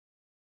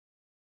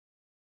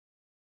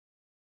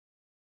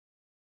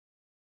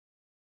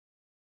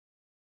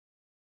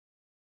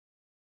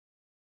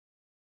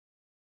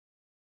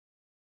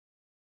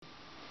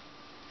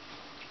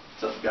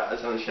What's up, guys?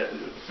 I'm going to show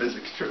you a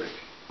physics trick.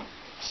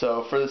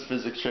 So for this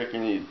physics trick you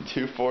need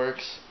 2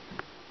 forks,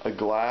 a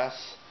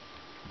glass,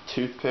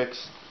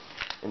 toothpicks,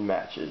 and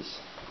matches.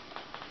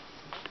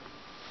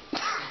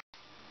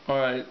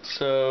 Alright,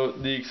 so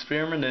the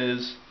experiment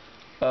is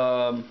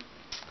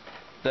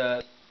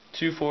that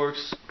 2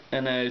 forks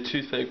and a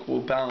toothpick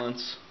will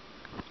balance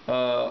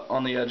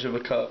on the edge of a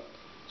cup.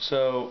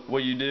 So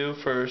what you do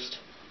first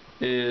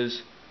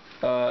is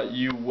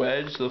you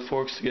wedge the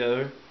forks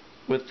together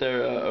with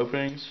their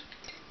openings,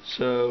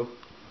 so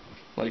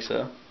like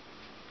so.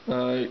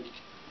 You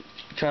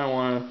kind of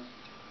want to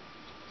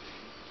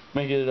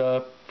make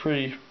it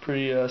pretty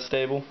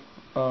stable,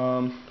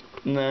 and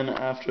then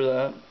after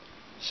that,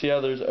 see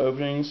how there's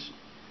openings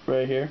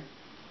right here?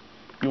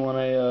 You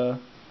want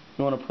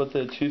to put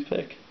the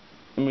toothpick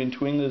in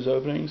between those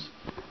openings,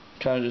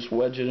 kind of just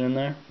wedge it in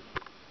there.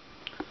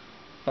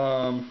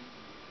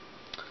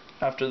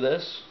 After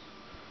this,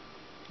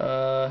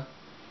 let's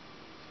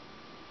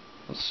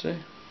see.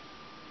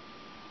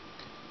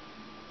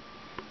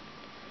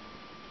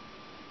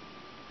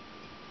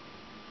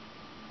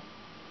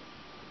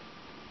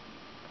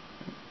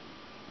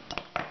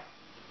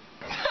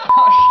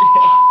 Oh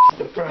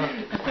shit!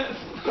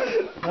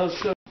 That was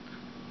so.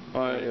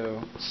 Alright,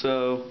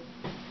 so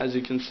as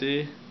you can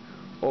see,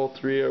 all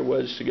 3 are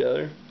wedged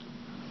together.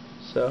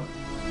 So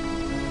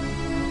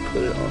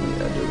put it on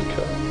the edge of the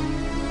cup.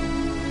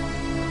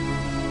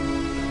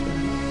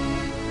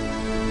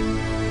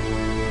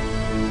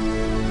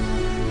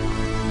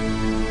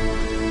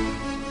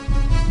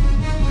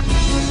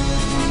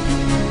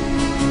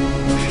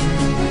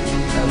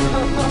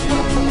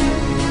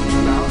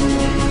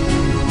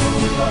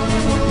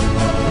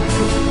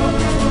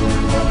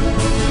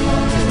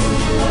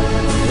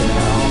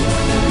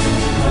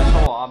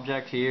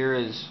 Here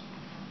is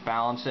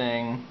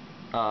balancing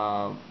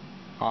on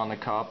the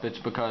cup. It's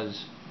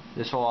because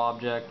this whole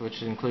object,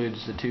 which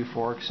includes the 2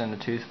 forks and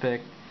the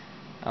toothpick,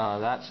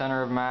 that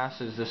center of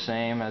mass is the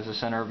same as the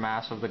center of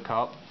mass of the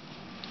cup.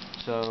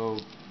 So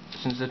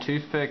since the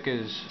toothpick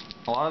is,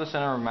 a lot of the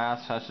center of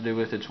mass has to do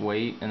with its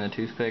weight, and the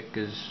toothpick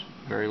is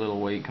very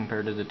little weight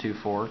compared to the 2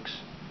 forks.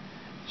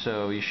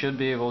 So you should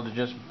be able to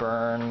just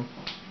burn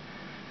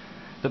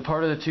the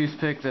part of the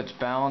toothpick that's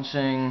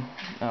balancing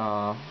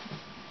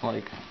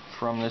like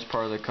from this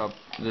part of the cup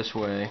this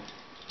way,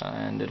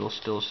 and it'll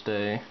still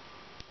stay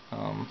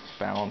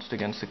balanced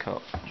against the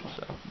cup.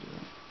 So,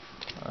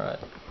 alright.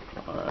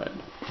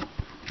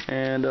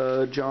 And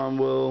John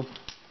will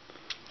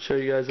show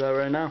you guys that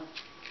right now.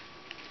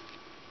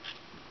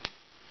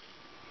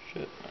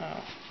 Shit.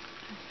 Ow.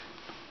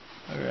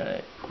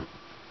 Alright.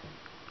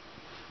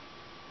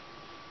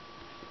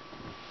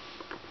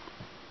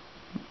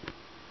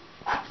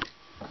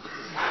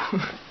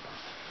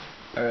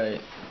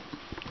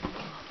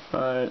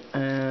 Alright,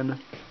 and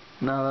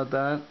now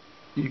that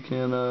you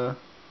can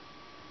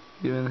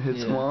even hit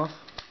some off,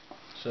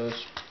 so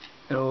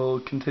it'll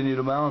continue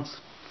to balance.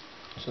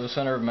 So the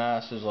center of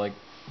mass is like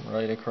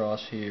right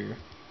across here,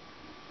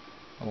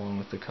 along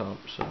with the cup.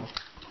 So.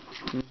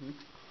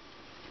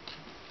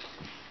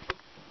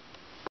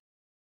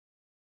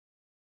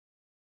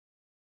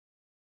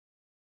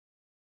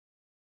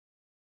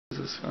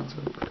 This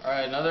concept.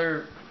 Alright,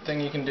 another thing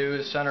you can do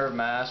is center of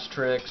mass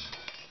tricks.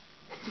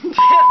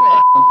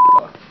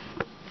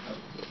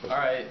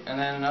 Alright, and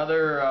then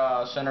another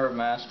center of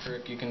mass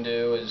trick you can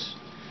do is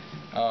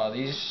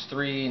these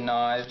 3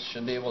 knives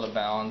should be able to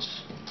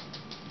balance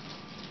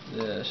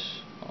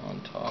this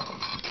on top.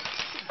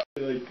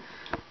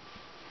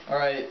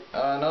 Alright,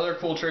 another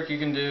cool trick you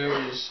can do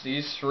is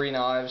these 3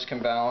 knives can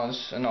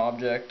balance an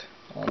object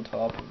on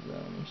top of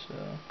them,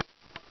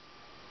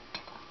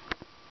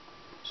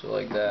 so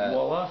like that.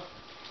 Voila.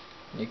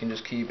 You can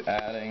just keep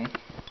adding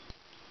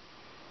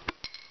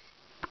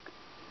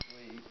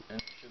weight and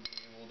it should be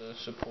able to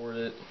support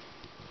it.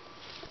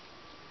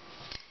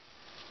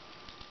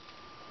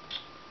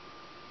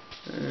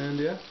 And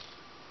yeah.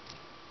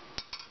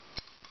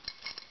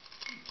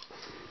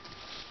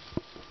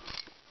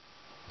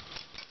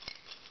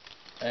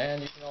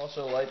 And you can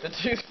also light the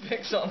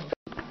toothpicks on.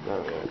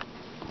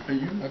 Are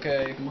you?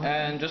 Okay,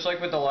 and just like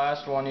with the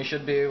last one, you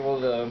should be able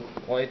to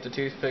light the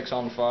toothpicks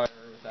on fire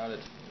without it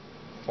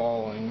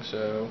falling,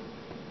 so.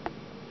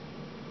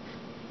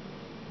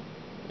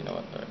 You know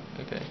what?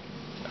 Okay.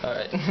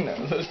 Alright,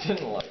 no, those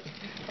didn't light.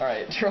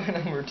 Alright, try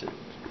number 2.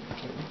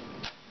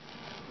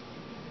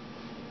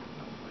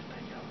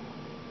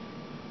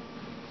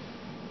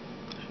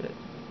 Shit.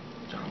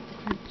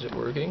 Is it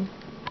working?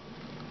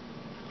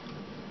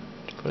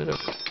 Put it up.